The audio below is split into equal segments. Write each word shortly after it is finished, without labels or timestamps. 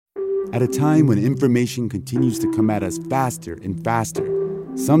At a time when information continues to come at us faster and faster,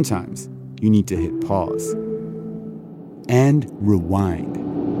 sometimes you need to hit pause and rewind.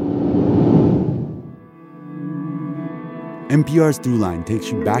 NPR's Throughline takes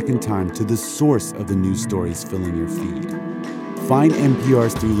you back in time to the source of the news stories filling your feed. Find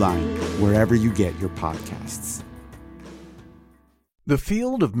NPR's Throughline wherever you get your podcasts. The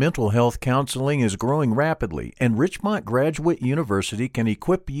field of mental health counseling is growing rapidly, and Richmont Graduate University can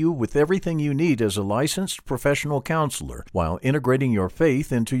equip you with everything you need as a licensed professional counselor while integrating your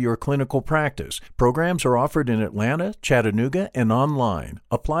faith into your clinical practice. Programs are offered in Atlanta, Chattanooga, and online.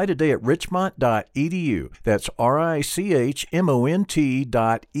 Apply today at richmont.edu. That's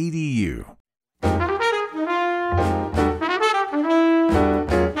RICHMONT.edu.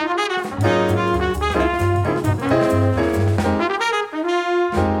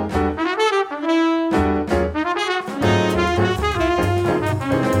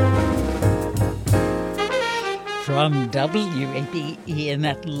 From WABE in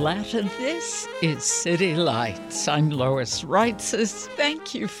Atlanta, this is City Lights. I'm Lois Reitzes.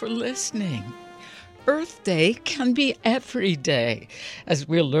 Thank you for listening. Earth Day can be every day, as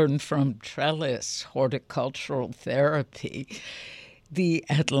we'll learn from Trellis Horticultural Therapy. The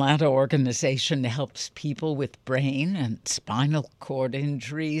Atlanta organization helps people with brain and spinal cord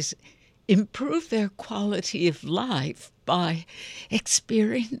injuries improve their quality of life by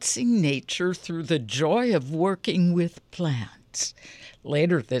experiencing nature through the joy of working with plants.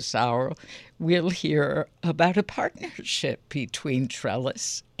 Later this hour, we'll hear about a partnership between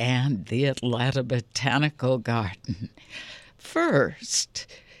Trellis and the Atlanta Botanical Garden. First,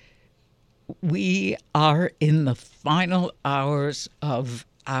 we are in the final hours of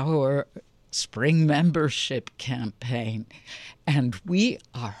our spring membership campaign, and we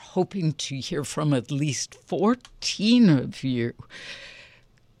are hoping to hear from at least 14 of you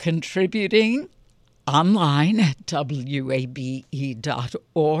contributing online at wabe.org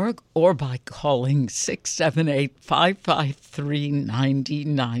or by calling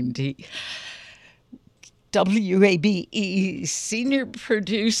 678-553-9090. WABE senior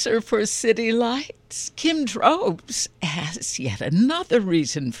producer for City Lights, Kim Drobes, has yet another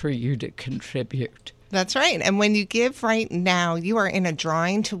reason for you to contribute. That's right. And when you give right now, you are in a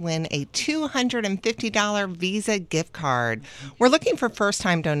drawing to win a $250 Visa gift card. We're looking for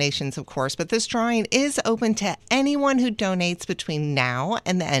first-time donations, of course, but this drawing is open to anyone who donates between now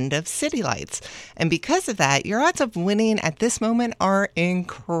and the end of City Lights. And because of that, your odds of winning at this moment are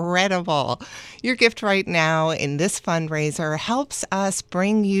incredible. Your gift right now in this fundraiser helps us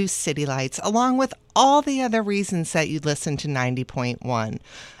bring you City Lights, along with all the other reasons that you listen to 90.1.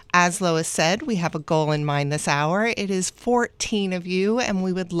 As Lois said, we have a goal in mind this hour. It is 14 of you, and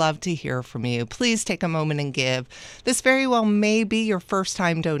we would love to hear from you. Please take a moment and give. This very well may be your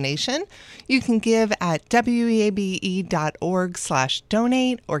first-time donation. You can give at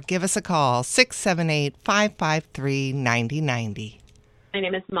wabe.org/donate or give us a call, 678-553-9090. My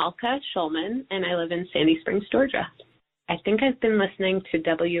name is Malka Schulman, and I live in Sandy Springs, Georgia. I think I've been listening to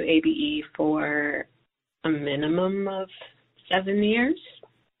WABE for a minimum of 7 years.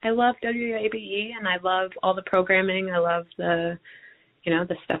 I love WABE, and I love all the programming. I love the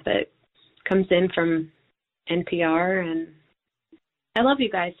stuff that comes in from NPR, and I love you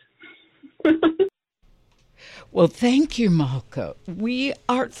guys. Well, thank you, Malka. We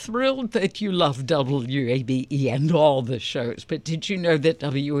are thrilled that you love WABE and all the shows, but did you know that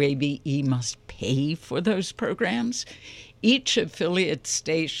WABE must pay for those programs? Each affiliate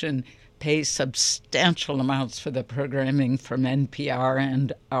station pays substantial amounts for the programming from NPR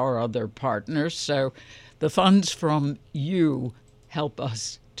and our other partners, so the funds from you help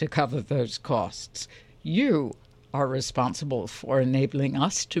us to cover those costs. You are responsible for enabling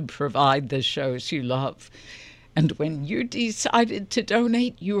us to provide the shows you love. And when you decided to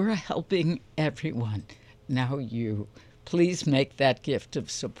donate, you are helping everyone. Now you. Please make that gift of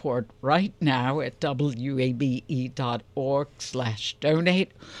support right now at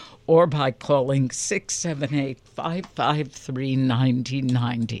wabe.org/donate or by calling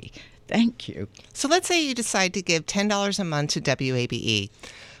 678-553-9090. Thank you. So let's say you decide to give $10 a month to WABE.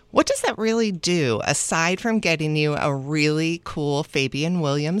 What does that really do, aside from getting you a really cool Fabian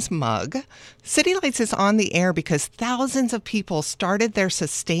Williams mug? City Lights is on the air because thousands of people started their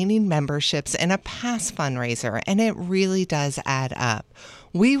sustaining memberships in a past fundraiser, and it really does add up.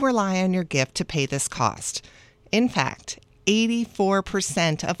 We rely on your gift to pay this cost. In fact,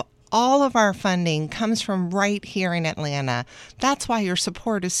 84% of all of our funding comes from right here in Atlanta. That's why your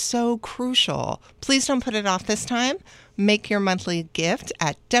support is so crucial. Please don't put it off this time. Make your monthly gift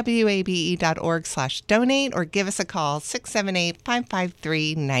at wabe.org/donate or give us a call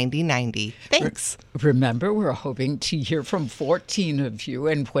 678-553-9090. Thanks. Remember, we're hoping to hear from 14 of you,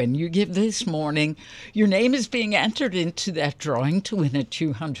 and when you give this morning, your name is being entered into that drawing to win a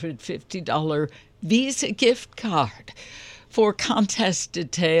 $250 Visa gift card. For contest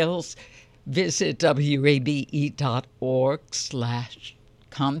details, visit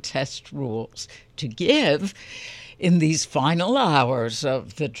wabe.org/contest rules. To give in these final hours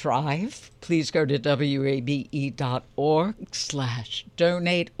of the drive, please go to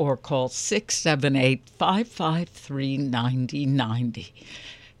wabe.org/donate or call 678-553-9090.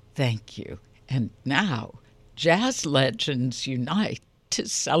 Thank you. And now, jazz legends unite to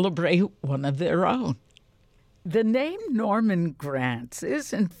celebrate one of their own. The name Norman Granz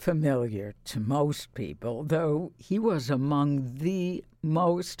isn't familiar to most people, though he was among the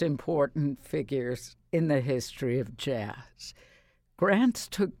most important figures in the history of jazz. Granz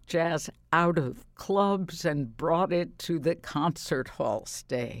took jazz out of clubs and brought it to the concert hall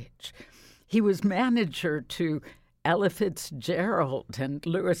stage. He was manager to Ella Fitzgerald and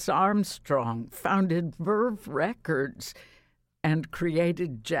Louis Armstrong, founded Verve Records, and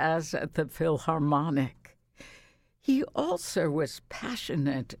created jazz at the Philharmonic. He also was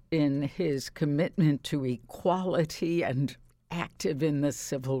passionate in his commitment to equality and active in the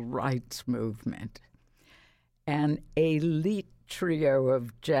civil rights movement. An elite trio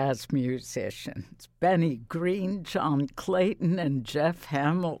of jazz musicians, Benny Green, John Clayton, and Jeff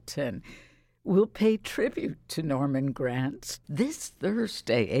Hamilton, will pay tribute to Norman Granz this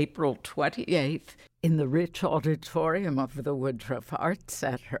Thursday, April 28th, in the Rich Auditorium of the Woodruff Arts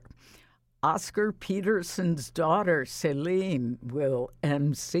Center. Oscar Peterson's daughter, Celine, will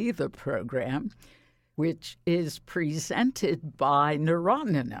MC the program, which is presented by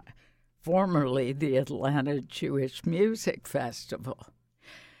Narodnina, formerly the Atlanta Jewish Music Festival.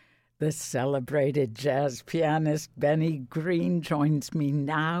 The celebrated jazz pianist Benny Green joins me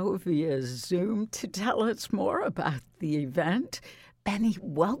now via Zoom to tell us more about the event. Benny,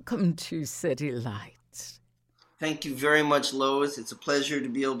 welcome to City Lights. Thank you very much, Lois. It's a pleasure to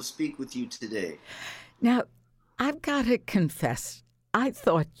be able to speak with you today. Now, I've got to confess, I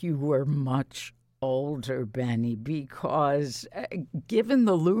thought you were much older, Benny, because given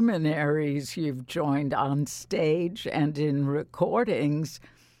the luminaries you've joined on stage and in recordings,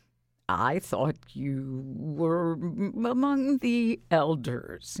 I thought you were among the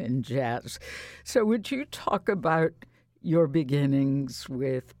elders in jazz. So would you talk about your beginnings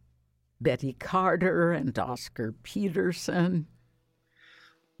with Betty Carter and Oscar Peterson?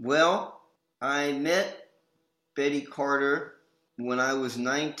 Well, I met Betty Carter when I was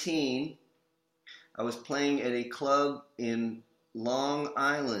 19. I was playing at a club in Long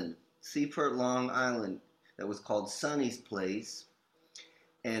Island, Seaport, Long Island, that was called Sonny's Place.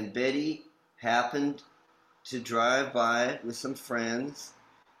 And Betty happened to drive by with some friends,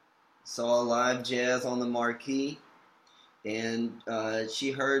 saw live jazz on the marquee, and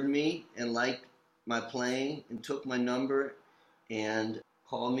she heard me and liked my playing and took my number and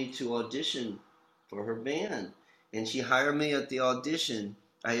called me to audition for her band. And she hired me at the audition.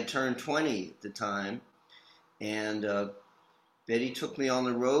 I had turned 20 at the time, and Betty took me on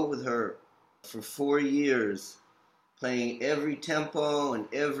the road with her for 4 years, playing every tempo and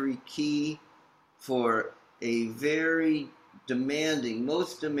every key for a very demanding,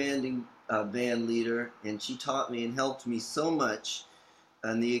 most demanding band leader, and she taught me and helped me so much.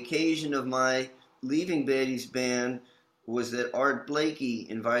 On the occasion of my leaving Betty's band was that Art Blakey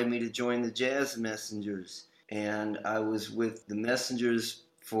invited me to join the Jazz Messengers, and I was with the Messengers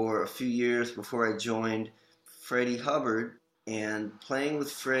for a few years before I joined Freddie Hubbard, and playing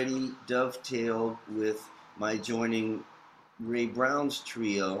with Freddie dovetailed with my joining Ray Brown's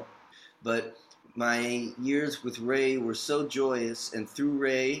trio. But my years with Ray were so joyous, and through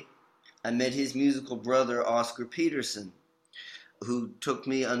Ray I met his musical brother, Oscar Peterson, who took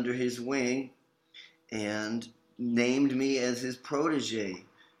me under his wing and named me as his protege,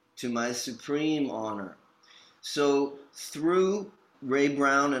 to my supreme honor. So through Ray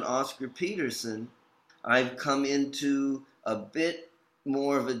Brown and Oscar Peterson, I've come into a bit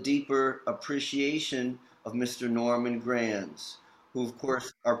more of a deeper appreciation of Mr. Norman Granz, who, of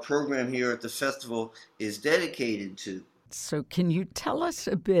course, our program here at the festival is dedicated to. So can you tell us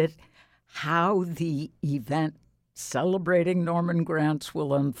a bit how the event celebrating Norman Granz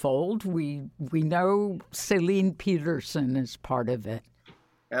will unfold? We know Celine Peterson is part of it.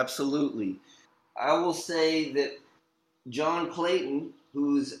 Absolutely. I will say that John Clayton,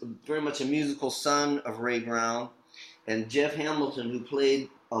 who's very much a musical son of Ray Brown, and Jeff Hamilton, who played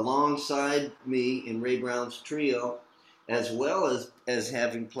alongside me in Ray Brown's trio, as well as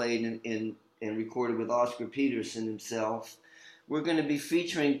having played in and recorded with Oscar Peterson himself. We're going to be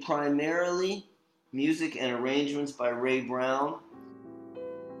featuring primarily music and arrangements by Ray Brown.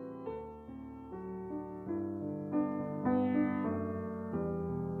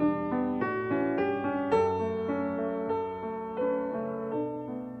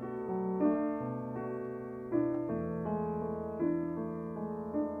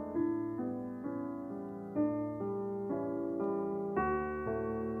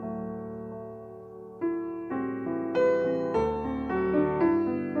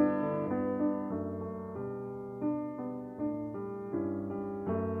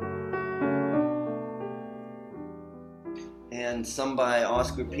 And some by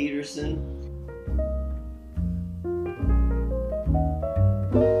Oscar Peterson.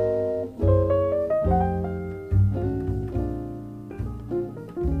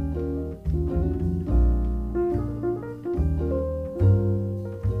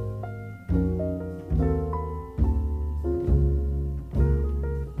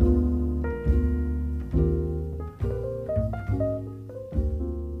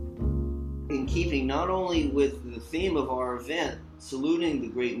 In keeping not only with the theme of our event, saluting the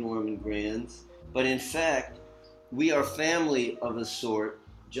great Norman Grands, but in fact, we are family of a sort.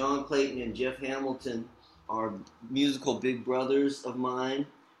 John Clayton and Jeff Hamilton are musical big brothers of mine,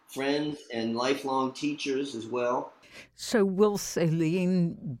 friends and lifelong teachers as well. So will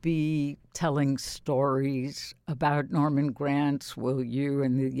Celine be telling stories about Norman Granz? Will you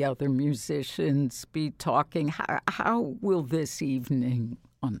and the other musicians be talking? How will this evening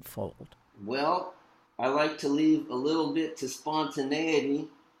unfold? Well, I like to leave a little bit to spontaneity,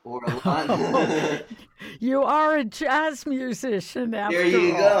 or a lot. You are a jazz musician, after all. There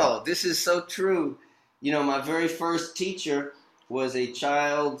you go. This is so true. You know, my very first teacher was a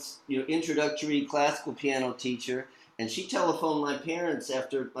child's, introductory classical piano teacher, and she telephoned my parents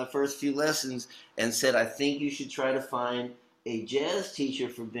after my first few lessons and said, I think you should try to find a jazz teacher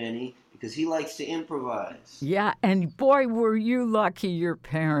for Benny because he likes to improvise. Yeah, and boy, were you lucky your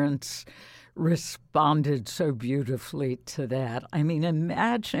parents responded so beautifully to that. I mean,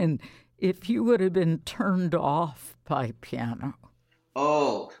 imagine if you would have been turned off by piano.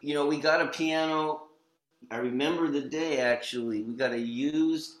 Oh, we got a piano. I remember the day, actually. We got a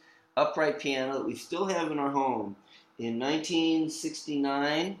used upright piano that we still have in our home. In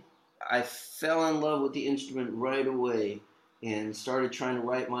 1969, I fell in love with the instrument right away and started trying to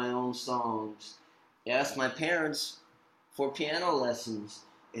write my own songs. I asked my parents for piano lessons,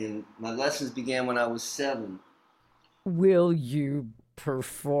 and my lessons began when I was 7. Will you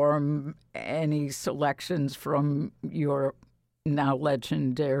perform any selections from your now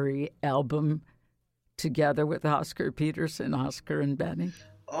legendary album together with Oscar Peterson, Oscar and Benny?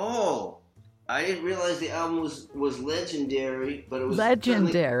 Oh, I didn't realize the album was legendary, but it was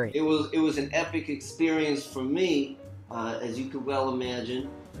legendary. It was an epic experience for me, as you could well imagine.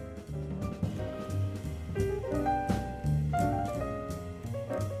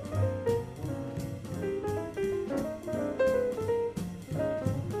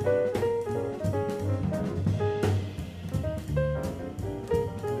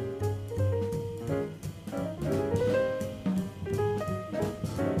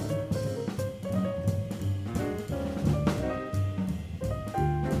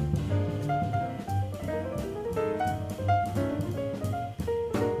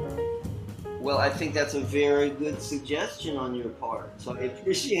 Well, I think that's a very good suggestion on your part, so I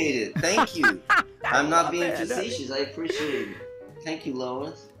appreciate it. Thank you. I'm not being facetious. I appreciate it. Thank you,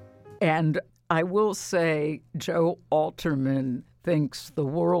 Lois. And I will say Joe Alterman thinks the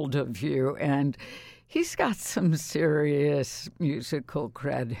world of you, and he's got some serious musical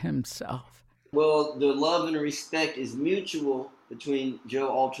cred himself. Well, the love and respect is mutual between Joe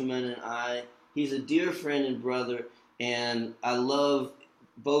Alterman and I. He's a dear friend and brother, and I love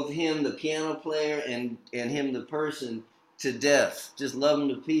both him, the piano player, and him, the person, to death. Just love him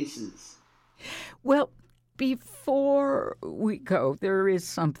to pieces. Well, before we go, there is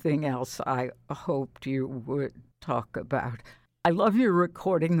something else I hoped you would talk about. I love your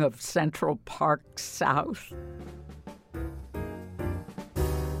recording of Central Park South.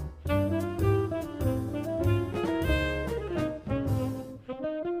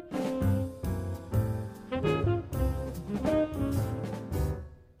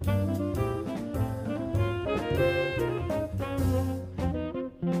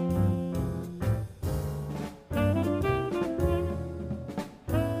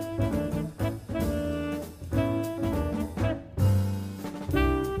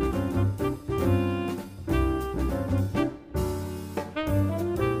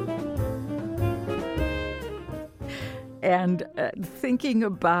 And thinking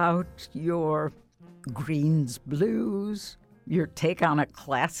about your Greens Blues, your take on a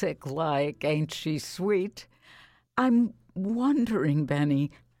classic like Ain't She Sweet, I'm wondering,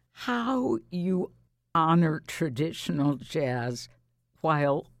 Benny, how you honor traditional jazz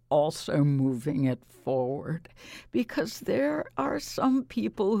while also moving it forward. Because there are some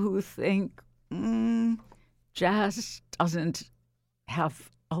people who think jazz doesn't have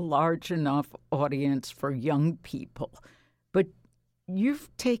a large enough audience for young people. But you've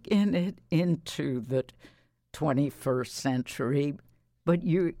taken it into the 21st century, but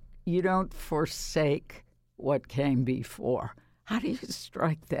you don't forsake what came before. How do you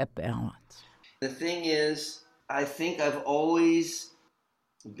strike that balance? The thing is, I think I've always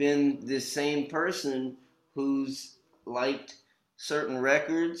been this same person who's liked certain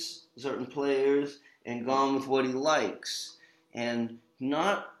records, certain players, and gone with what he likes, and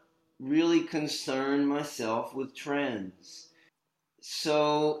not really concerned myself with trends.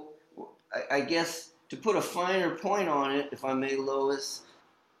 So I guess to put a finer point on it, if I may, Lois,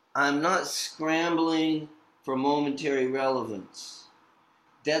 I'm not scrambling for momentary relevance.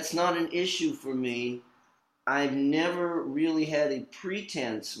 That's not an issue for me. I've never really had a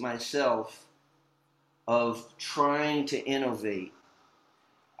pretense myself of trying to innovate.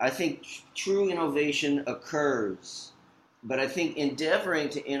 I think true innovation occurs, but I think endeavoring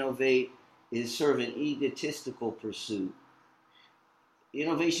to innovate is sort of an egotistical pursuit.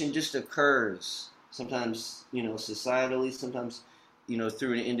 Innovation just occurs, sometimes, societally, sometimes,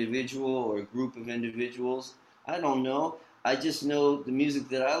 through an individual or a group of individuals. I don't know. I just know the music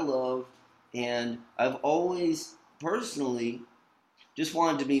that I love, and I've always personally just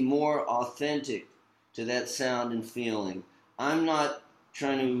wanted to be more authentic to that sound and feeling. I'm not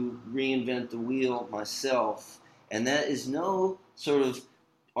trying to reinvent the wheel myself, and that is no sort of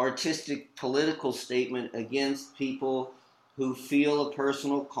artistic political statement against people who feel a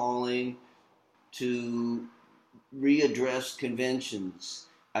personal calling to readdress conventions.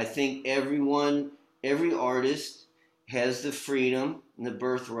 I think every artist has the freedom and the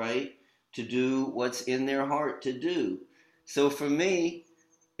birthright to do what's in their heart to do. So for me,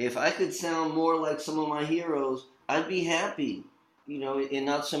 if I could sound more like some of my heroes, I'd be happy. In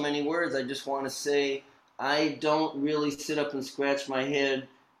not so many words, I just want to say I don't really sit up and scratch my head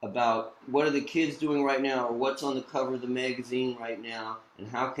about what are the kids doing right now or what's on the cover of the magazine right now and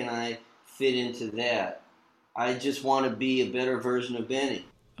how can I fit into that. I just want to be a better version of Benny.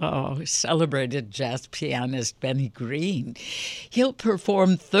 Oh, celebrated jazz pianist Benny Green. He'll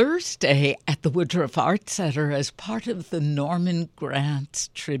perform Thursday at the Woodruff Art Center as part of the Norman Granz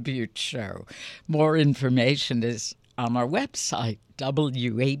Tribute Show. More information is on our website,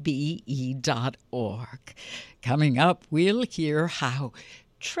 wabe.org. Coming up, we'll hear how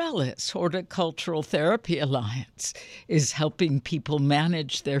Trellis Horticultural Therapy Alliance is helping people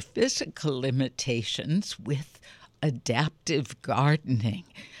manage their physical limitations with adaptive gardening.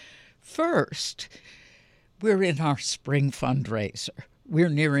 First, we're in our spring fundraiser. We're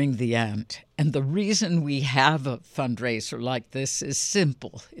nearing the end. And the reason we have a fundraiser like this is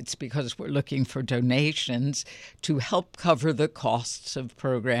simple. It's because we're looking for donations to help cover the costs of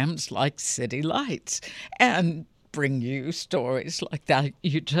programs like City Lights and bring you stories like that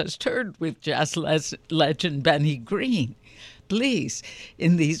you just heard with jazz legend Benny Green. Please,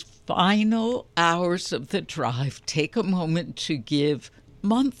 in these final hours of the drive, take a moment to give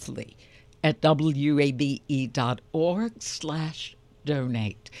monthly at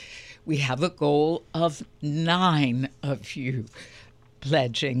wabe.org/donate. We have a goal of 9 of you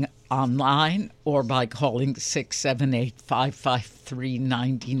pledging online or by calling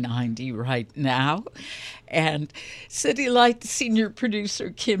 678-553-9090 right now. And City Light senior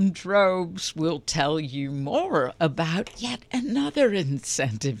producer Kim Drobes will tell you more about yet another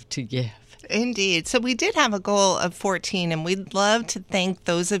incentive to give. Indeed. So we did have a goal of 14, and we'd love to thank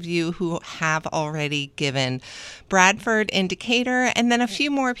those of you who have already given. Bradford, Indicator, and then a few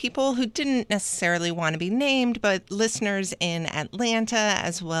more people who didn't necessarily want to be named, but listeners in Atlanta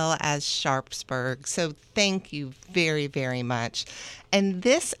as well as Sharpsburg. So thank you very, very much. And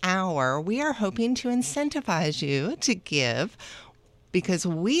this hour, we are hoping to incentivize you to give, because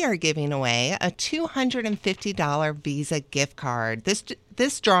we are giving away a $250 Visa gift card. This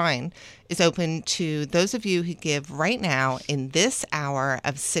This drawing is open to those of you who give right now in this hour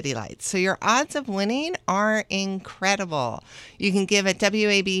of City Lights. So your odds of winning are incredible. You can give at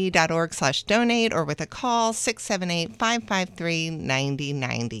wabe.org/donate or with a call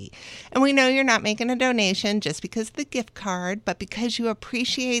 678-553-9090. And we know you're not making a donation just because of the gift card, but because you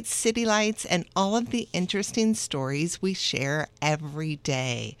appreciate City Lights and all of the interesting stories we share every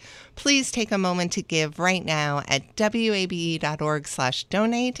day. Please take a moment to give right now at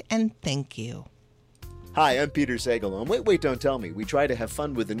wabe.org/donate, and thank you. Hi, I'm Peter Sagal on Wait, Don't Tell Me. We try to have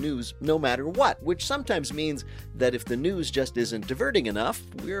fun with the news no matter what, which sometimes means that if the news just isn't diverting enough,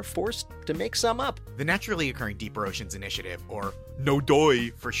 we're forced to make some up. The Naturally Occurring Deeper Oceans Initiative, or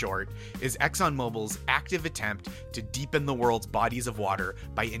NODOI for short, is ExxonMobil's active attempt to deepen the world's bodies of water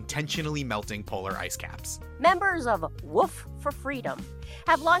by intentionally melting polar ice caps. Members of Woof for Freedom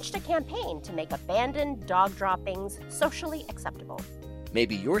have launched a campaign to make abandoned dog droppings socially acceptable.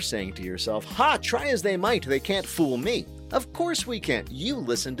 Maybe you're saying to yourself, ha, try as they might, they can't fool me. Of course we can't. You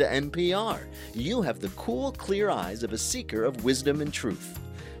listen to NPR. You have the cool, clear eyes of a seeker of wisdom and truth.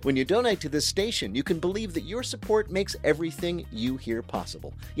 When you donate to this station, you can believe that your support makes everything you hear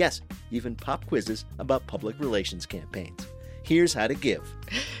possible. Yes, even pop quizzes about public relations campaigns. Here's how to give.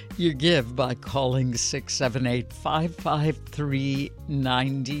 You give by calling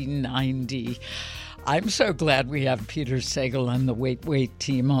 678-553-9090. I'm so glad we have Peter Sagal and the Wait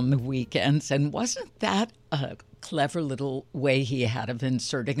team on the weekends. And wasn't that a clever little way he had of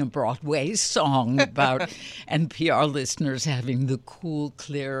inserting a Broadway song about NPR listeners having the cool,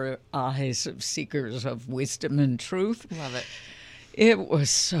 clear eyes of seekers of wisdom and truth? Love it. It was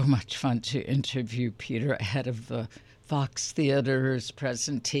so much fun to interview Peter ahead of the Fox Theater's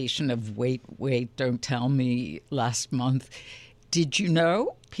presentation of Wait, Don't Tell Me last month. Did you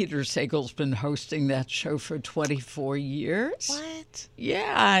know Peter Sagal's been hosting that show for 24 years? What?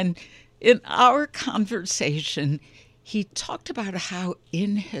 Yeah, and in our conversation, he talked about how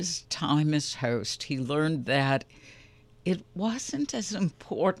in his time as host, he learned that it wasn't as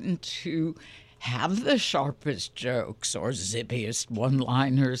important to have the sharpest jokes or zippiest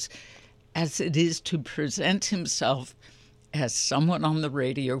one-liners as it is to present himself as someone on the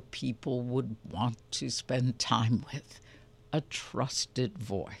radio people would want to spend time with. A trusted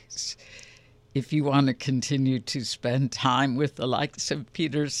voice. If you want to continue to spend time with the likes of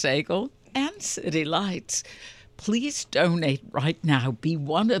Peter Sagal and City Lights, please donate right now. Be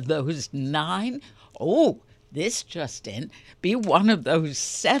one of those 9. Oh, this just in. Be one of those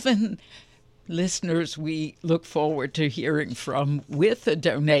 7 listeners we look forward to hearing from with a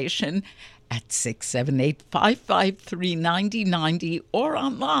donation at 678-553-9090 or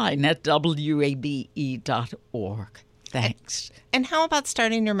online at wabe.org. Thanks. And how about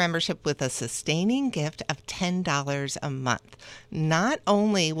starting your membership with a sustaining gift of $10 a month? Not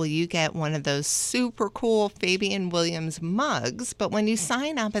only will you get one of those super cool Fabian Williams mugs, but when you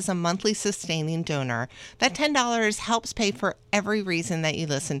sign up as a monthly sustaining donor, that $10 helps pay for every reason that you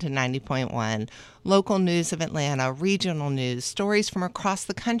listen to 90.1. Local news of Atlanta, regional news, stories from across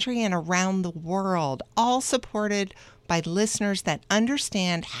the country and around the world, all supported by listeners that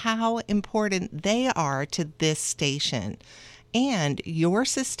understand how important they are to this station. And your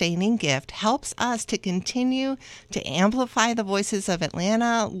sustaining gift helps us to continue to amplify the voices of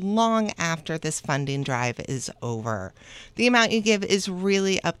Atlanta long after this funding drive is over. The amount you give is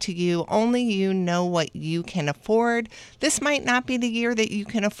really up to you. Only you know what you can afford. This might not be the year that you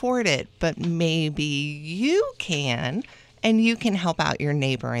can afford it, but maybe you can. And you can help out your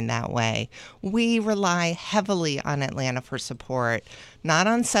neighbor in that way. We rely heavily on Atlanta for support, not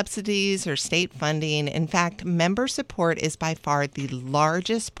on subsidies or state funding. In fact, member support is by far the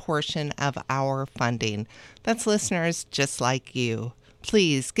largest portion of our funding. That's listeners just like you.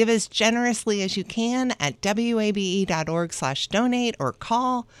 Please give as generously as you can at wabe.org/donate or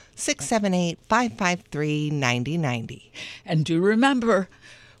call 678-553-9090. And do remember,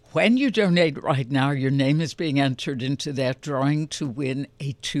 when you donate right now, your name is being entered into that drawing to win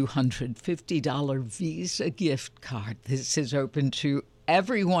a $250 Visa gift card. This is open to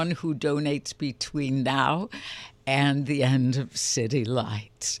everyone who donates between now and the end of City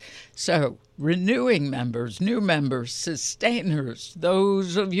Lights. So, renewing members, new members, sustainers,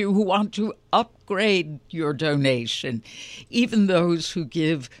 those of you who want to upgrade your donation, even those who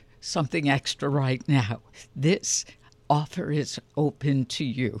give something extra right now, this offer is open to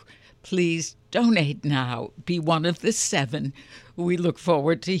you. Please donate now. Be one of the 7 we look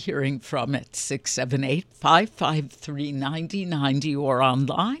forward to hearing from at 678-553-9090 or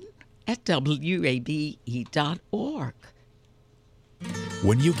online at wabe.org.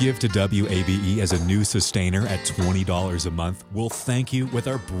 When you give to WABE as a new sustainer at $20 a month, we'll thank you with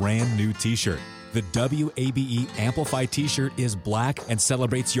our brand new t-shirt. The WABE Amplify t-shirt is black and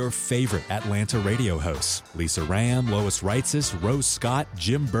celebrates your favorite Atlanta radio hosts: Lisa Ram, Lois Reitzes, Rose Scott,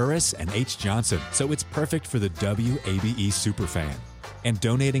 Jim Burris, and H. Johnson. So it's perfect for the WABE superfan. And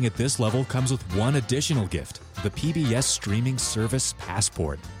donating at this level comes with one additional gift: the PBS streaming service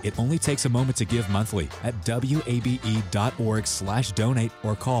Passport. It only takes a moment to give monthly at WABE.org/donate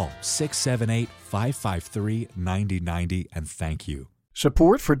or call 678-553-9090 and thank you.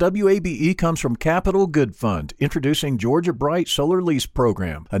 Support for WABE comes from Capital Good Fund, introducing Georgia Bright Solar Lease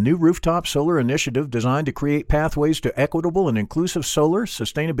Program, a new rooftop solar initiative designed to create pathways to equitable and inclusive solar,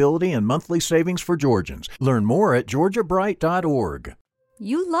 sustainability, and monthly savings for Georgians. Learn more at georgiabright.org.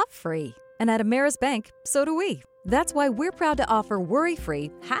 You love free, and at Ameris Bank, so do we. That's why we're proud to offer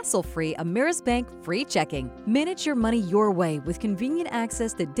worry-free, hassle-free Ameris Bank free checking. Manage your money your way with convenient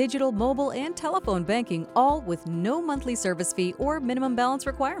access to digital, mobile, and telephone banking, all with no monthly service fee or minimum balance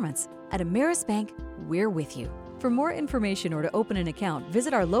requirements. At Ameris Bank, we're with you. For more information or to open an account,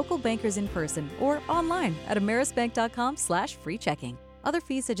 visit our local bankers in person or online at amerisbank.com/free checking. Other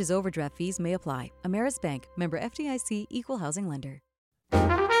fees such as overdraft fees may apply. Ameris Bank, member FDIC, equal housing lender.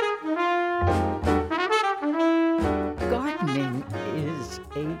 Gardening is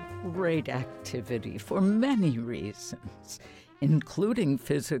a great activity for many reasons, including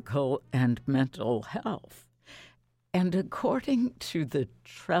physical and mental health. And according to the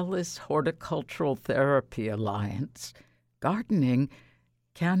Trellis Horticultural Therapy Alliance, gardening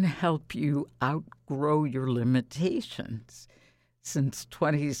can help you outgrow your limitations. Since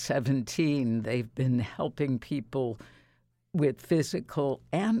 2017, they've been helping people with physical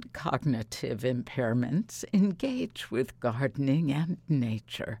and cognitive impairments engage with gardening and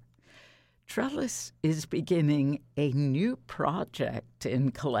nature. Trellis is beginning a new project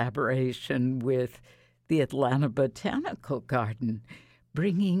in collaboration with the Atlanta Botanical Garden,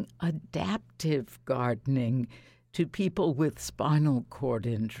 bringing adaptive gardening to people with spinal cord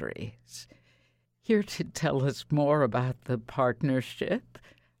injuries. Here to tell us more about the partnership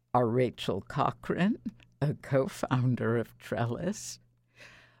are Rachel Cochran, a co-founder of Trellis,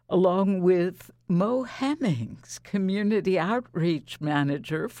 along with Mo Hemmings, Community Outreach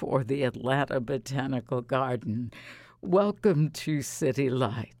Manager for the Atlanta Botanical Garden. Welcome to City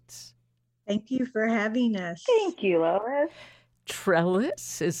Lights. Thank you for having us. Thank you, Lois.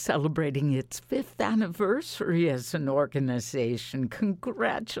 Trellis is celebrating its 5th anniversary as an organization.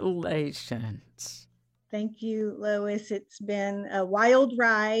 Congratulations. Thank you, Lois. It's been a wild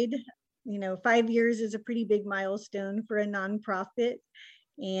ride. 5 years is a pretty big milestone for a nonprofit.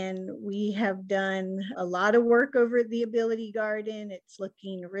 And we have done a lot of work over at the Ability Garden. It's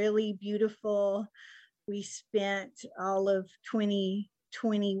looking really beautiful. We spent all of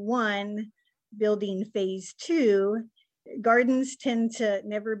 2021 building phase 2. Gardens tend to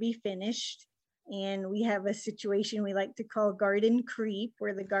never be finished. And we have a situation we like to call garden creep,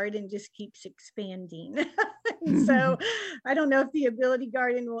 where the garden just keeps expanding. So I don't know if the Ability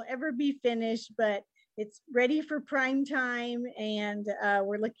Garden will ever be finished, but it's ready for prime time. And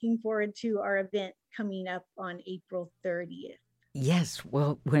we're looking forward to our event coming up on April 30th. Yes,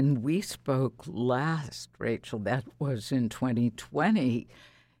 well, when we spoke last, Rachel, that was in 2020,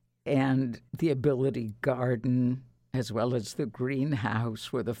 and the Ability Garden as well as the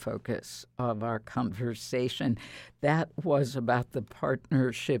greenhouse were the focus of our conversation. That was about the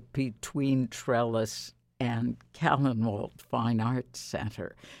partnership between Trellis and Callenwald Fine Arts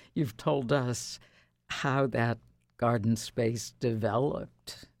Center. You've told us how that garden space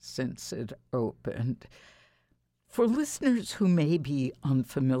developed since it opened. For listeners who may be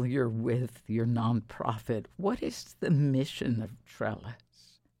unfamiliar with your nonprofit, what is the mission of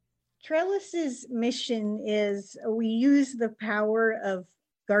Trellis? Trellis's mission is we use the power of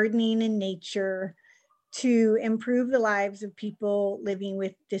gardening and nature to improve the lives of people living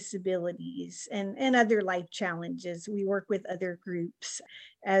with disabilities and other life challenges. We work with other groups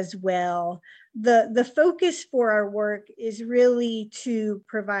as well. The focus for our work is really to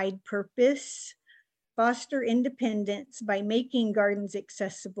provide purpose, foster independence by making gardens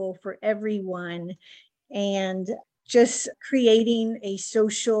accessible for everyone, and just creating a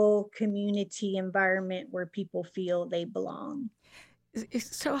social community environment where people feel they belong.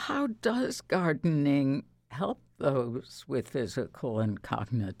 So how does gardening help those with physical and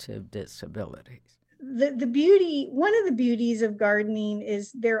cognitive disabilities? the beauty, one of the beauties of gardening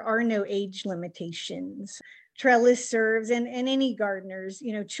is there are no age limitations. Trellis serves, and any gardeners,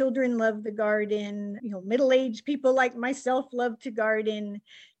 children love the garden, middle-aged people like myself love to garden,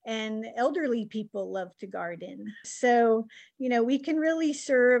 and elderly people love to garden. So, we can really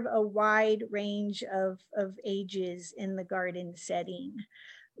serve a wide range of ages in the garden setting.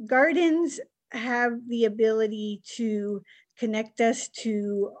 Gardens have the ability to connect us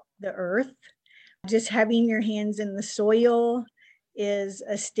to the earth. Just having your hands in the soil is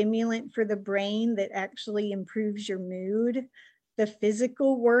a stimulant for the brain that actually improves your mood. The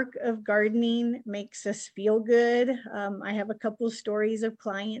physical work of gardening makes us feel good. I have a couple stories of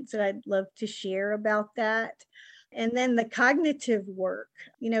clients that I'd love to share about that. And then the cognitive work,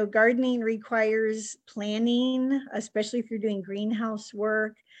 gardening requires planning, especially if you're doing greenhouse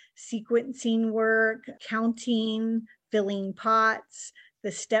work, sequencing work, counting, filling pots,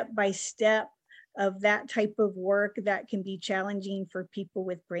 the step-by-step of that type of work that can be challenging for people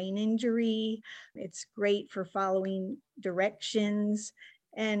with brain injury. It's great for following directions.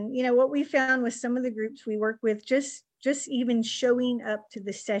 And, what we found with some of the groups we work with, just even showing up to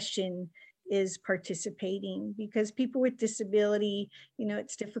the session is participating, because people with disability,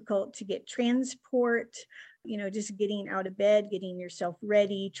 it's difficult to get transport, just getting out of bed, getting yourself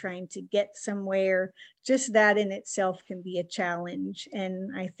ready, trying to get somewhere, just that in itself can be a challenge.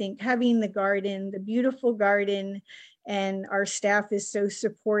 And I think having the garden, the beautiful garden, and our staff is so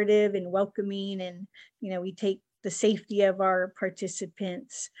supportive and welcoming, and, we take the safety of our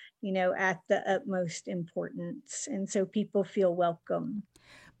participants, at the utmost importance. And so people feel welcome.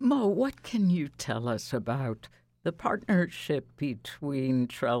 Mo, what can you tell us about the partnership between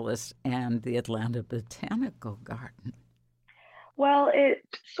Trellis and the Atlanta Botanical Garden? Well, it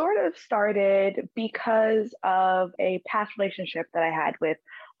sort of started because of a past relationship that I had with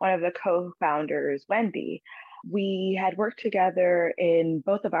one of the co-founders, Wendy. We had worked together in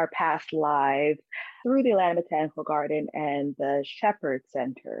both of our past lives through the Atlanta Botanical Garden and the Shepherd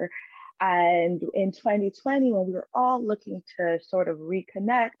Center. And in 2020, when we were all looking to sort of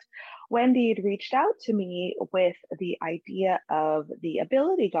reconnect, Wendy had reached out to me with the idea of the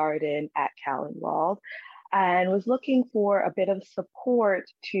Ability Garden at Callan-Wald, and was looking for a bit of support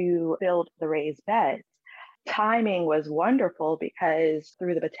to build the raised beds. Timing was wonderful because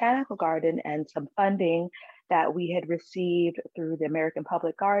through the Botanical Garden and some funding that we had received through the American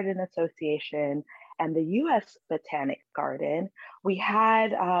Public Garden Association and the U.S. Botanic Garden, we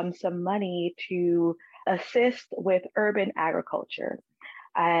had some money to assist with urban agriculture.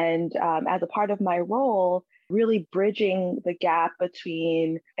 And as a part of my role, really bridging the gap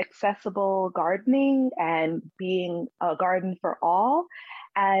between accessible gardening and being a garden for all,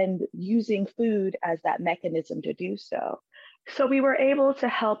 and using food as that mechanism to do so. So we were able to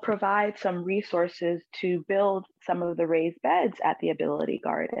help provide some resources to build some of the raised beds at the Ability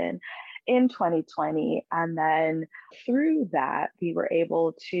Garden in 2020. And then through that, we were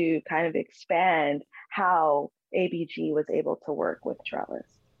able to kind of expand how ABG was able to work with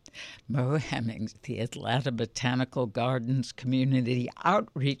Trellis. Mo Hemmings, the Atlanta Botanical Gardens Community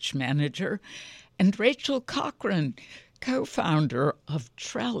Outreach Manager, and Rachel Cochran, co-founder of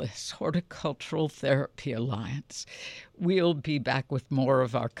Trellis Horticultural Therapy Alliance. We'll be back with more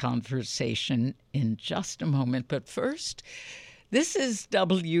of our conversation in just a moment, but first, this is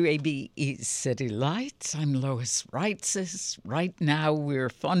WABE City Lights. I'm Lois Reitzes. Right now, we're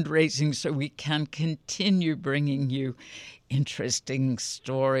fundraising so we can continue bringing you interesting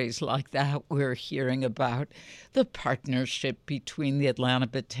stories like that we're hearing about the partnership between the Atlanta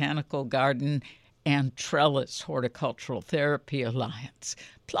Botanical Garden and Trellis Horticultural Therapy Alliance.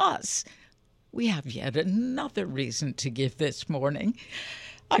 Plus, we have yet another reason to give this morning.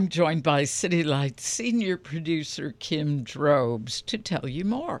 I'm joined by City Lights senior producer Kim Drobes to tell you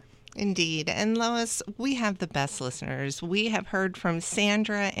more. Indeed. And Lois, we have the best listeners. We have heard from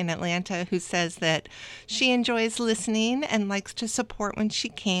Sandra in Atlanta, who says that she enjoys listening and likes to support when she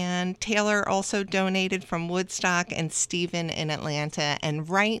can. Taylor also donated from Woodstock, and Stephen in Atlanta. And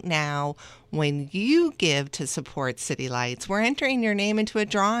right now, when you give to support City Lights, we're entering your name into a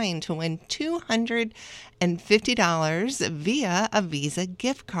drawing to win $250 via a Visa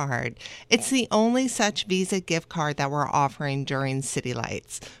gift card. It's the only such Visa gift card that we're offering during City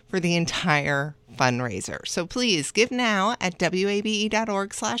Lights for the entire fundraiser. So please give now at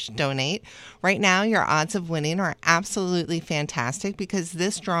wabe.org/donate. Right now, your odds of winning are absolutely fantastic because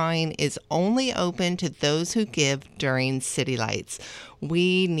this drawing is only open to those who give during City Lights.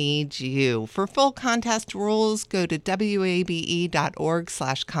 We need you. For full contest rules, go to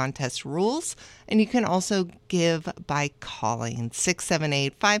wabe.org/contest rules, and you can also give by calling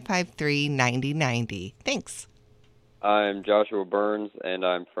 678-553-9090. Thanks. I'm Joshua Burns, and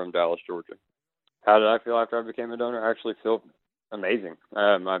I'm from Dallas, Georgia. How did I feel after I became a donor? I actually feel amazing.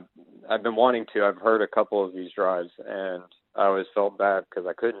 I've been wanting to. I've heard a couple of these drives, and I always felt bad because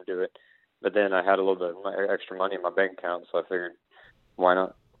I couldn't do it. But then I had a little bit of extra money in my bank account, so I figured, why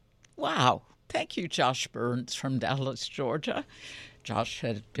not? Wow. Thank you, Josh Burns from Dallas, Georgia. Josh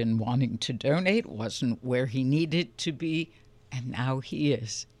had been wanting to donate, wasn't where he needed to be, and now he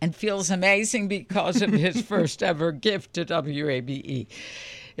is, and feels amazing because of his first ever gift to WABE.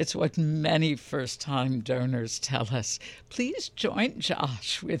 It's what many first-time donors tell us. Please join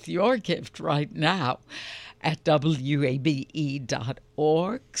Josh with your gift right now at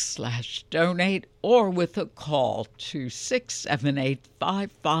wabe.org/donate or with a call to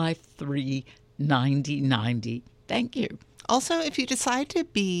 678-553-9090. Thank you. Also, if you decide to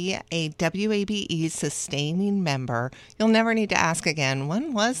be a WABE sustaining member, you'll never need to ask again,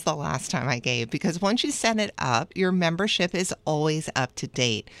 when was the last time I gave? Because once you set it up, your membership is always up to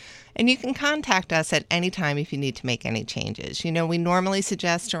date. And you can contact us at any time if you need to make any changes. You know, we normally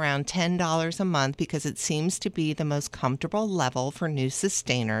suggest around $10 a month because it seems to be the most comfortable level for new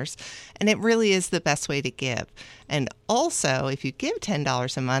sustainers, and it really is the best way to give. And also, if you give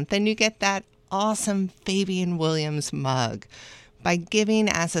 $10 a month, then you get that awesome Fabian Williams mug. By giving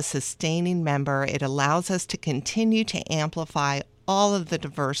as a sustaining member, it allows us to continue to amplify all of the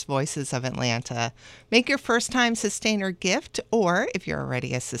diverse voices of Atlanta. Make your first-time sustainer gift, or if you're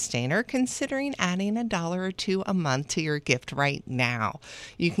already a sustainer, considering adding $1 or $2 a month to your gift right now.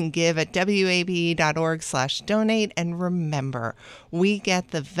 You can give at wabe.org/donate, and remember, we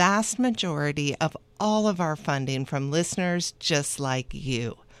get the vast majority of all of our funding from listeners just like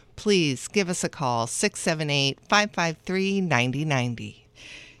you. Please give us a call, 678-553-9090.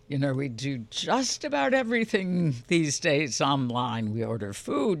 You know, we do just about everything these days online. We order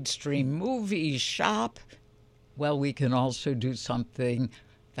food, stream movies, shop. Well, we can also do something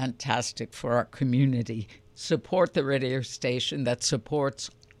fantastic for our community. Support the radio station that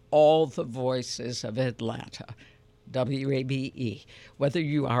supports all the voices of Atlanta, WABE. Whether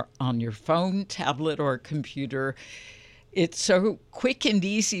you are on your phone, tablet, or computer, it's so quick and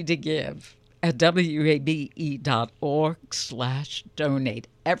easy to give at wabe.org/donate.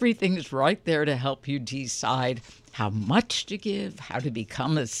 Everything's right there to help you decide how much to give, how to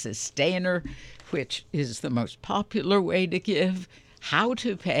become a sustainer, which is the most popular way to give, how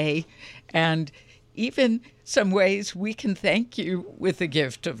to pay, and even some ways we can thank you with a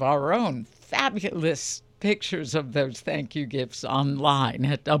gift of our own. Fabulous pictures of those thank you gifts online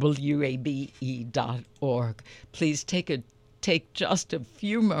at wabe.org. Please take just a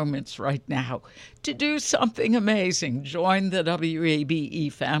few moments right now to do something amazing. Join the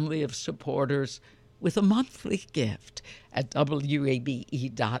WABE family of supporters with a monthly gift at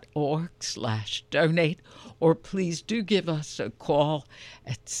wabe.org/donate, or please do give us a call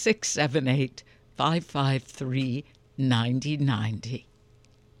at 678-553-9090.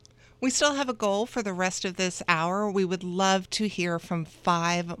 We still have a goal for the rest of this hour. We would love to hear from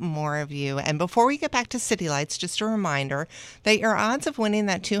 5 more of you. And before we get back to City Lights, just a reminder that your odds of winning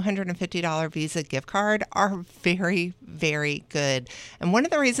that $250 Visa gift card are very, very good. And one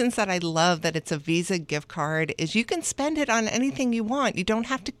of the reasons that I love that it's a Visa gift card is you can spend it on anything you want. You don't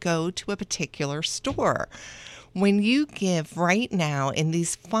have to go to a particular store. When you give right now in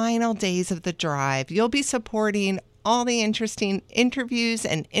these final days of the drive, you'll be supporting all the interesting interviews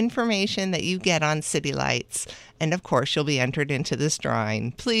and information that you get on City Lights. And of course, you'll be entered into this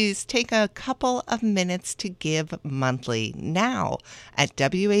drawing. Please take a couple of minutes to give monthly now at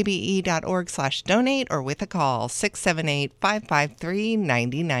wabe.org/donate or with a call,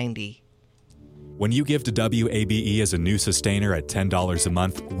 678-553-9090. When you give to WABE as a new sustainer at $10 a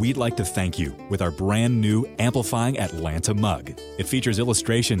month, we'd like to thank you with our brand new Amplifying Atlanta mug. It features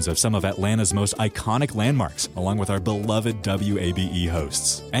illustrations of some of Atlanta's most iconic landmarks, along with our beloved WABE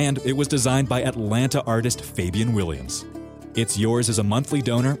hosts. And it was designed by Atlanta artist Fabian Williams. It's yours as a monthly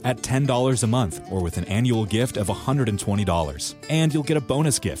donor at $10 a month or with an annual gift of $120. And you'll get a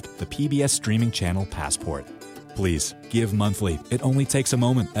bonus gift, the PBS streaming channel Passport. Please give monthly. It only takes a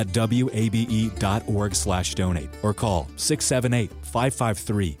moment at wabe.org/donate or call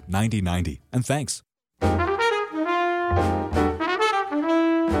 678-553-9090. And thanks.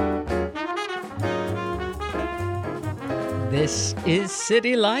 This is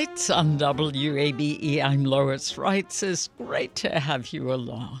City Lights on WABE. I'm Lois Reitzes. It's great to have you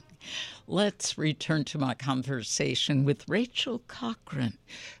along. Let's return to my conversation with Rachel Cochran,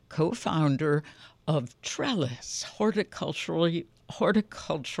 co-founder of Trellis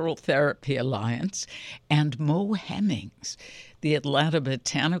Horticultural Therapy Alliance, and Mo Hemmings, the Atlanta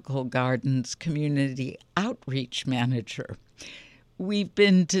Botanical Gardens Community Outreach Manager. We've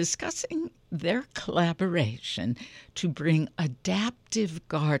been discussing their collaboration to bring adaptive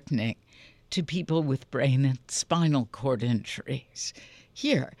gardening to people with brain and spinal cord injuries.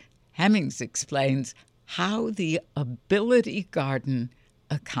 Here, Hemmings explains how the Ability Garden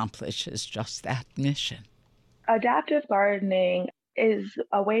accomplishes just that mission. Adaptive gardening is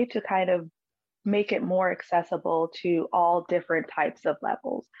a way to kind of make it more accessible to all different types of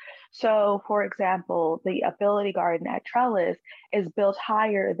levels. So, for example, the Ability Garden at Trellis is built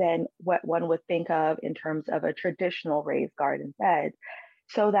higher than what one would think of in terms of a traditional raised garden bed,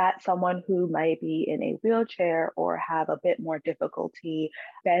 so that someone who might be in a wheelchair or have a bit more difficulty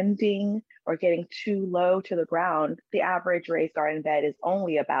bending or getting too low to the ground, the average raised garden bed is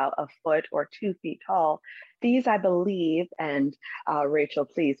only about a foot or 2 feet tall. These, I believe, and Rachel,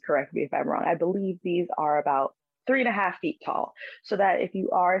 please correct me if I'm wrong, I believe these are about 3.5 feet tall, so that if you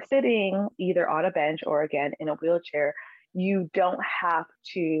are sitting either on a bench or again in a wheelchair, you don't have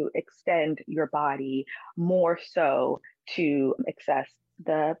to extend your body more so to access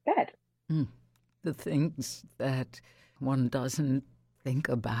the bed. The things that one doesn't think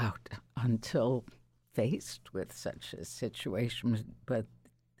about until faced with such a situation, but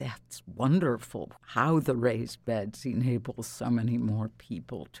that's wonderful how the raised beds enable so many more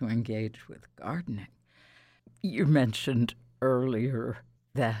people to engage with gardening. You mentioned earlier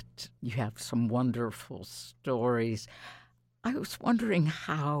that you have some wonderful stories. I was wondering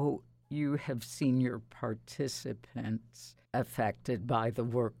how you have seen your participants affected by the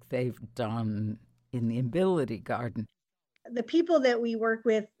work they've done in the Ability Garden. The people that we work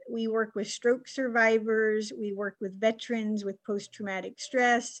with stroke survivors, we work with veterans with post-traumatic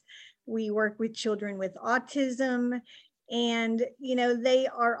stress, we work with children with autism, and, they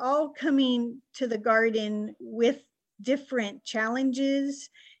are all coming to the garden with different challenges.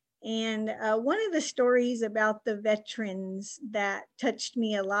 And one of the stories about the veterans that touched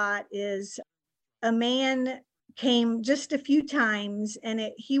me a lot is a man came just a few times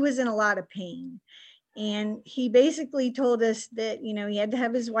and he was in a lot of pain. And he basically told us that, he had to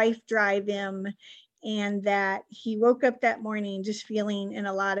have his wife drive him and that he woke up that morning just feeling in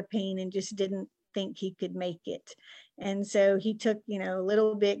a lot of pain and just didn't think he could make it. And so he took, a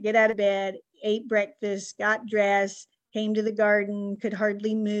little bit, get out of bed, ate breakfast, got dressed, came to the garden, could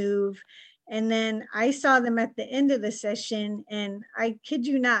hardly move. And then I saw them at the end of the session, and I kid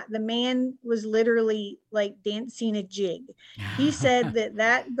you not, the man was literally like dancing a jig. He said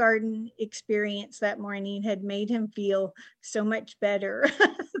that garden experience that morning had made him feel so much better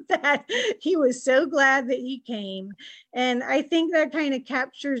that he was so glad that he came. And I think that kind of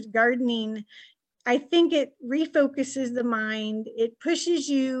captures gardening. I think it refocuses the mind. It pushes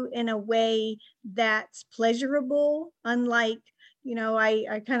you in a way that's pleasurable, unlike,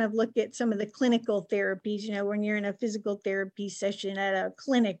 I kind of look at some of the clinical therapies, when you're in a physical therapy session at a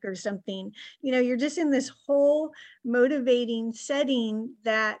clinic or something, you're just in this whole motivating setting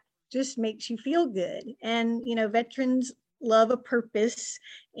that just makes you feel good. And, veterans love a purpose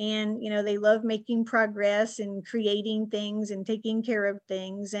and, they love making progress and creating things and taking care of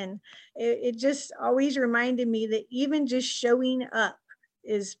things. And it just always reminded me that even just showing up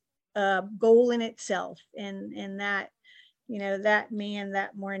is a goal in itself. And that, that man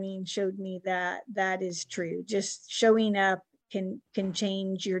that morning showed me that that is true. Just showing up can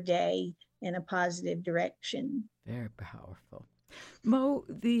change your day in a positive direction. Very powerful. Mo,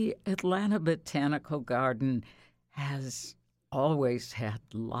 the Atlanta Botanical Garden has always had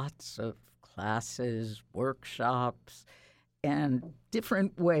lots of classes, workshops, and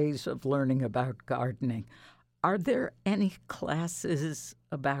different ways of learning about gardening. Are there any classes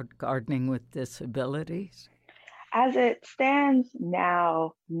about gardening with disabilities? As it stands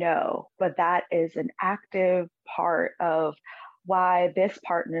now, no, but that is an active part of why this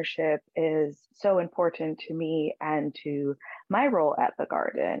partnership is so important to me and to my role at the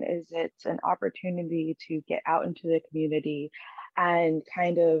garden. Is it's an opportunity to get out into the community and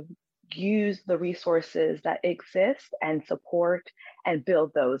kind of use the resources that exist and support and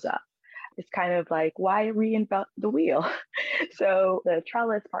build those up. It's kind of like, why reinvent the wheel? So the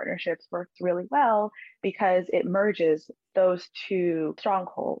Trellis partnerships works really well because it merges those two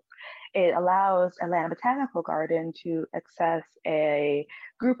strongholds. It allows Atlanta Botanical Garden to access a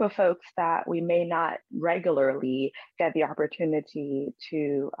group of folks that we may not regularly get the opportunity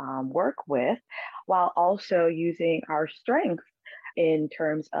to work with, while also using our strengths in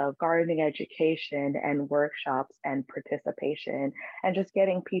terms of gardening education and workshops and participation, and just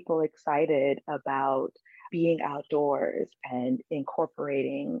getting people excited about being outdoors and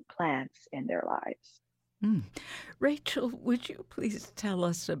incorporating plants in their lives. Rachel, would you please tell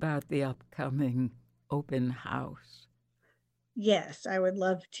us about the upcoming open house? Yes, I would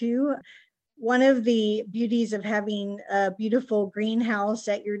love to. One of the beauties of having a beautiful greenhouse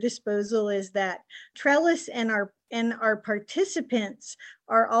at your disposal is that Trellis and our participants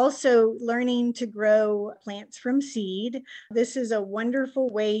are also learning to grow plants from seed. This is a wonderful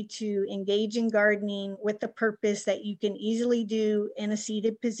way to engage in gardening with the purpose that you can easily do in a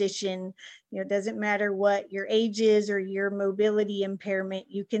seated position. It doesn't matter what your age is or your mobility impairment,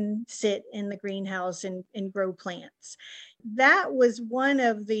 you can sit in the greenhouse and grow plants. That was one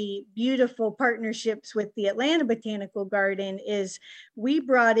of the beautiful partnerships with the Atlanta Botanical Garden. Is we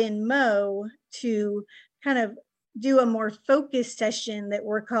brought in Mo to kind of do a more focused session that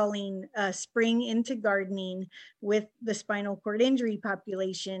we're calling Spring into Gardening with the spinal cord injury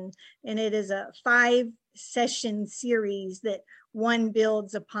population. And it is a 5-session series that one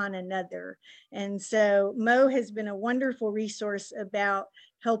builds upon another. And so Mo has been a wonderful resource about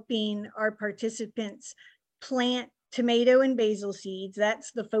helping our participants plant tomato and basil seeds.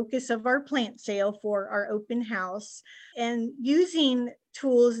 That's the focus of our plant sale for our open house, and using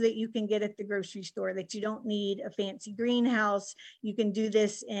tools that you can get at the grocery store, that you don't need a fancy greenhouse. You can do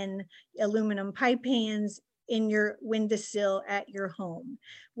this in aluminum pie pans in your windowsill at your home,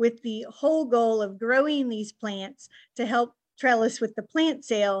 with the whole goal of growing these plants to help Trellis with the plant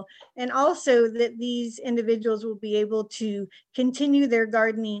sale, and also that these individuals will be able to continue their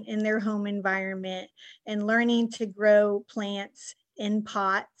gardening in their home environment and learning to grow plants in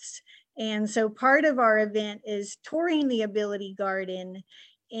pots. And so part of our event is touring the Ability Garden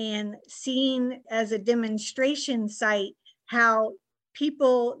and seeing as a demonstration site how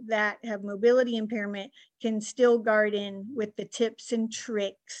people that have mobility impairment can still garden with the tips and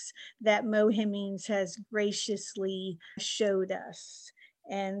tricks that Mo Hemmings has graciously showed us.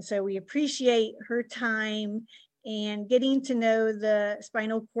 And so we appreciate her time and getting to know the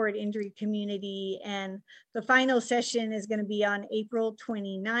spinal cord injury community. And the final session is going to be on April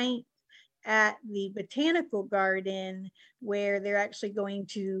 29th at the Botanical Garden, where they're actually going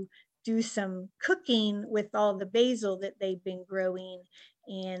to do some cooking with all the basil that they've been growing.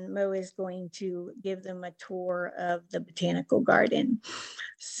 And Mo is going to give them a tour of the Botanical Garden.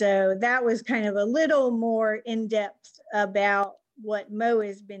 So that was kind of a little more in-depth about what Mo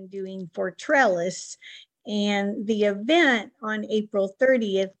has been doing for Trellis. And the event on April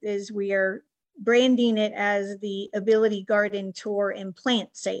 30th is we are branding it as the Ability Garden Tour and Plant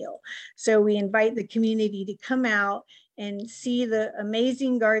Sale. So we invite the community to come out and see the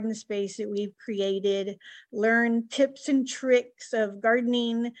amazing garden space that we've created, learn tips and tricks of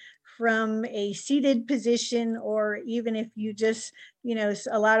gardening from a seated position, or even if you just,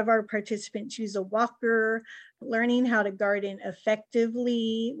 a lot of our participants use a walker, learning how to garden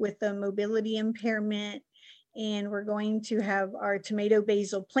effectively with a mobility impairment. And we're going to have our tomato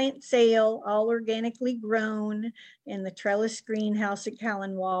basil plant sale, all organically grown in the Trellis greenhouse at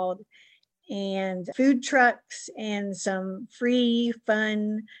Callenwald, and food trucks and some free,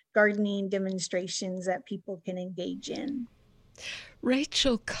 fun gardening demonstrations that people can engage in.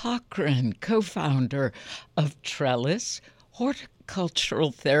 Rachel Cochran, co-founder of Trellis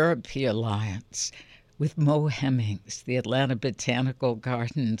Horticultural Therapy Alliance, with Mo Hemmings, the Atlanta Botanical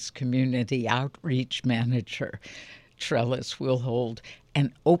Gardens Community Outreach Manager. Trellis will hold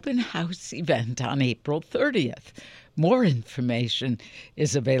an open house event on April 30th. More information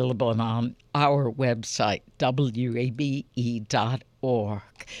is available on our website, wabe.org.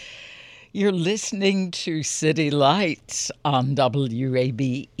 You're listening to City Lights on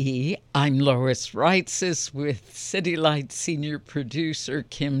WABE. I'm Lois Reitzes with City Lights senior producer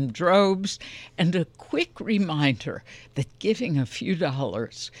Kim Drobes. And a quick reminder that giving a few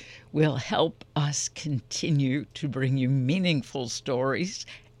dollars will help us continue to bring you meaningful stories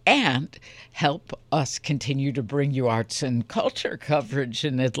and help us continue to bring you arts and culture coverage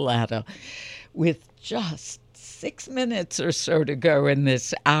in Atlanta. With just 6 minutes or so to go in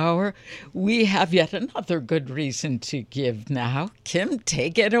this hour. We have yet another good reason to give now. Kim,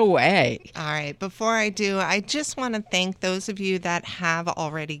 take it away. All right. Before I do, I just want to thank those of you that have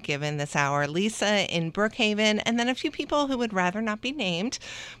already given this hour. Lisa in Brookhaven, and then a few people who would rather not be named,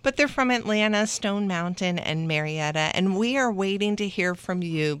 but they're from Atlanta, Stone Mountain, and Marietta. And we are waiting to hear from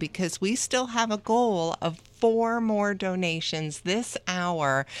you because we still have a goal of 4 more donations this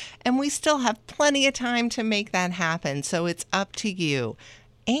hour, and we still have plenty of time to make that happen. So it's up to you.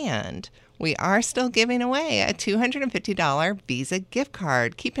 And we are still giving away a $250 Visa gift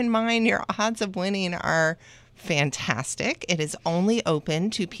card. Keep in mind your odds of winning are fantastic. It is only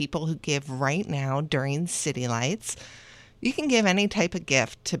open to people who give right now during City Lights. You can give any type of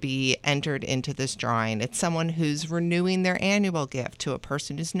gift to be entered into this drawing. It's someone who's renewing their annual gift to a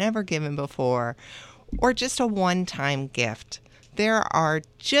person who's never given before, or just a one-time gift. There are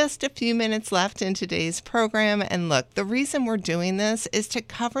just a few minutes left in today's program. And look, the reason we're doing this is to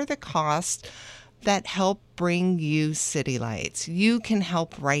cover the costs that help bring you City Lights. You can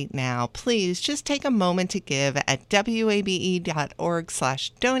help right now. Please just take a moment to give at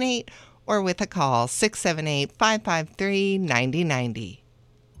wabe.org/donate or with a call 678-553-9090.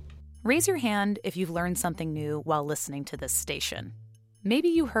 Raise your hand if you've learned something new while listening to this station. Maybe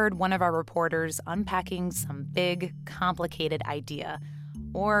you heard one of our reporters unpacking some big, complicated idea,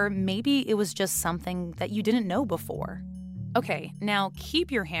 or maybe it was just something that you didn't know before. Okay, now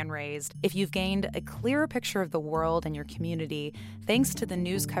keep your hand raised if you've gained a clearer picture of the world and your community thanks to the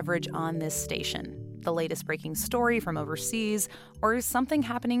news coverage on this station, the latest breaking story from overseas, or something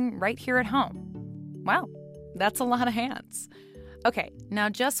happening right here at home. Wow, that's a lot of hands. Okay, now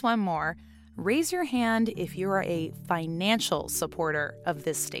just one more. Raise your hand if you are a financial supporter of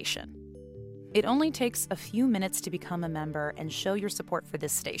this station. It only takes a few minutes to become a member and show your support for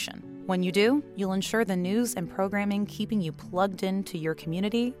this station. When you do, you'll ensure the news and programming keeping you plugged into your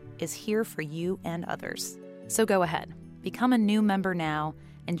community is here for you and others. So go ahead, become a new member now,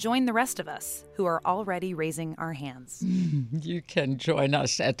 and join the rest of us who are already raising our hands. You can join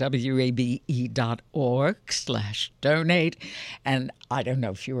us at wabe.org/donate. And I don't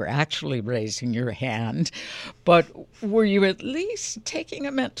know if you were actually raising your hand, but were you at least taking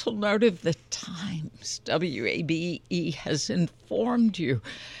a mental note of the times WABE has informed you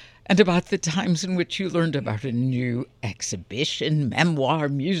and about the times in which you learned about a new exhibition, memoir,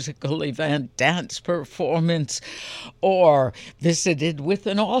 musical event, dance performance, or visited with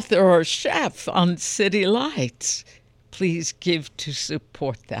an author or chef on City Lights? Please give to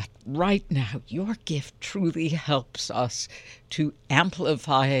support that right now. Your gift truly helps us to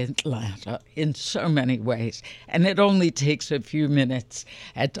amplify Atlanta in so many ways, and it only takes a few minutes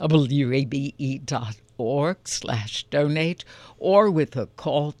at wabe.org/donate or with a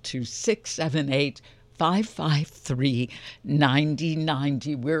call to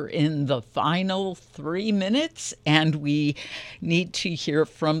 678-553-9090. We're in the final 3 minutes, and we need to hear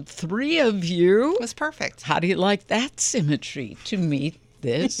from 3 of you. It was perfect. How do you like that symmetry to meet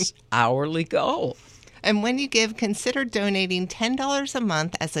this hourly goal? And when you give, consider donating $10 a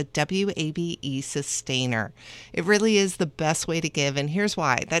month as a WABE sustainer. It really is the best way to give, and here's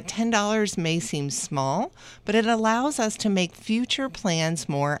why. That $10 may seem small, but it allows us to make future plans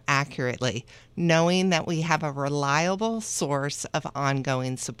more accurately, knowing that we have a reliable source of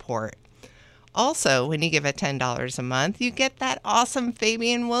ongoing support. Also, when you give at $10 a month, you get that awesome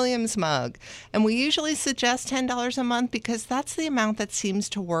Fabian Williams mug. And we usually suggest $10 a month because that's the amount that seems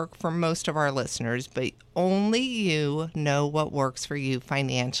to work for most of our listeners, but only you know what works for you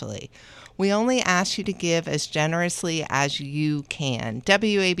financially. We only ask you to give as generously as you can.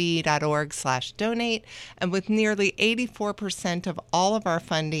 wabe.org/donate. And with nearly 84% of all of our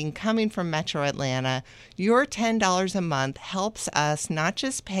funding coming from Metro Atlanta, your $10 a month helps us not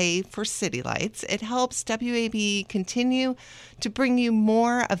just pay for City Lights, it helps WABE continue to bring you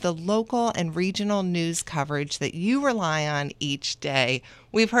more of the local and regional news coverage that you rely on each day.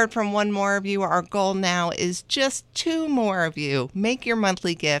 We've heard from 1 more of you. Our goal now is just 2 more of you. Make your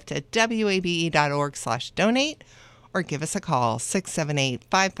monthly gift at wabe.org/donate or give us a call,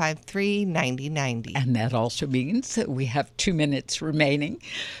 678-553-9090. And that also means that we have 2 minutes remaining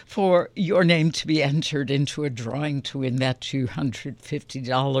for your name to be entered into a drawing to win that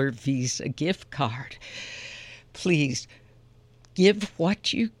 $250 Visa gift card. Please give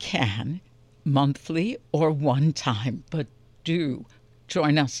what you can, monthly or one time, but do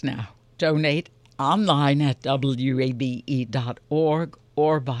join us now. Donate online at wabe.org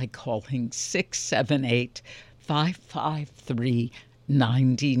or by calling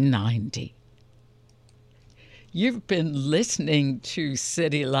 678-553-9090. You've been listening to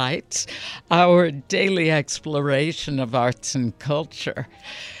City Lights, our daily exploration of arts and culture.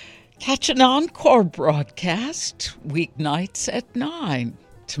 Catch an encore broadcast weeknights at 9.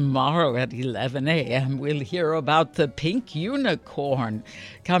 Tomorrow at 11 a.m., we'll hear about the Pink Unicorn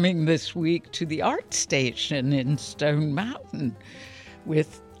coming this week to the Art Station in Stone Mountain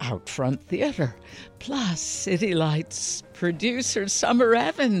with Outfront Theater. Plus, City Lights producer Summer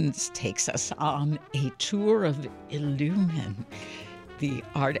Evans takes us on a tour of Illumin, the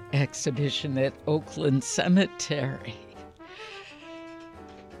art exhibition at Oakland Cemetery.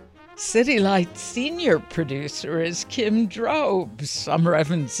 City Lights senior producer is Kim Drobe. Summer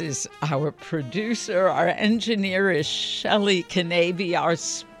Evans is our producer. Our engineer is Shelley Canavy. Our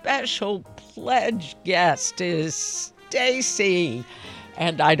special pledge guest is Stacy.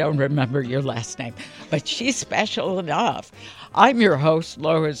 And I don't remember your last name, but she's special enough. I'm your host,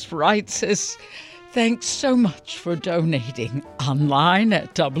 Lois Reitzes. Thanks so much for donating online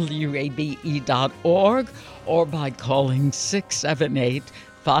at wabe.org or by calling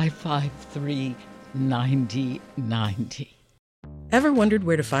 678-553-9090. Ever wondered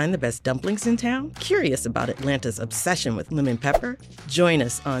where to find the best dumplings in town? Curious about Atlanta's obsession with lemon pepper? Join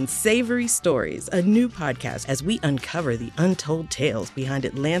us on Savory Stories, a new podcast as we uncover the untold tales behind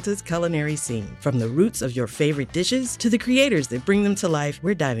Atlanta's culinary scene. From the roots of your favorite dishes to the creators that bring them to life,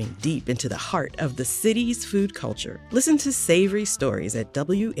 we're diving deep into the heart of the city's food culture. Listen to Savory Stories at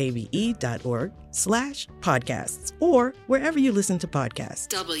wabe.org/podcasts or wherever you listen to podcasts.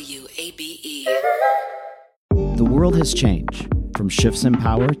 WABE. The world has changed, from shifts in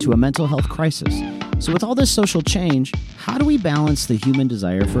power to a mental health crisis. So with all this social change, how do we balance the human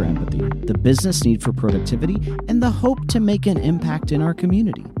desire for empathy, the business need for productivity, and the hope to make an impact in our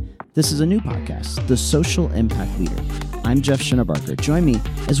community? This is a new podcast, The Social Impact Leader. I'm Jeff Schinnebarker. Join me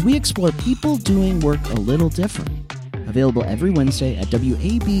as we explore people doing work a little different. Available every Wednesday at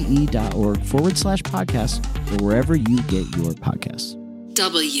wabe.org/podcast or wherever you get your podcasts.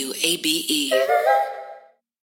 WABE.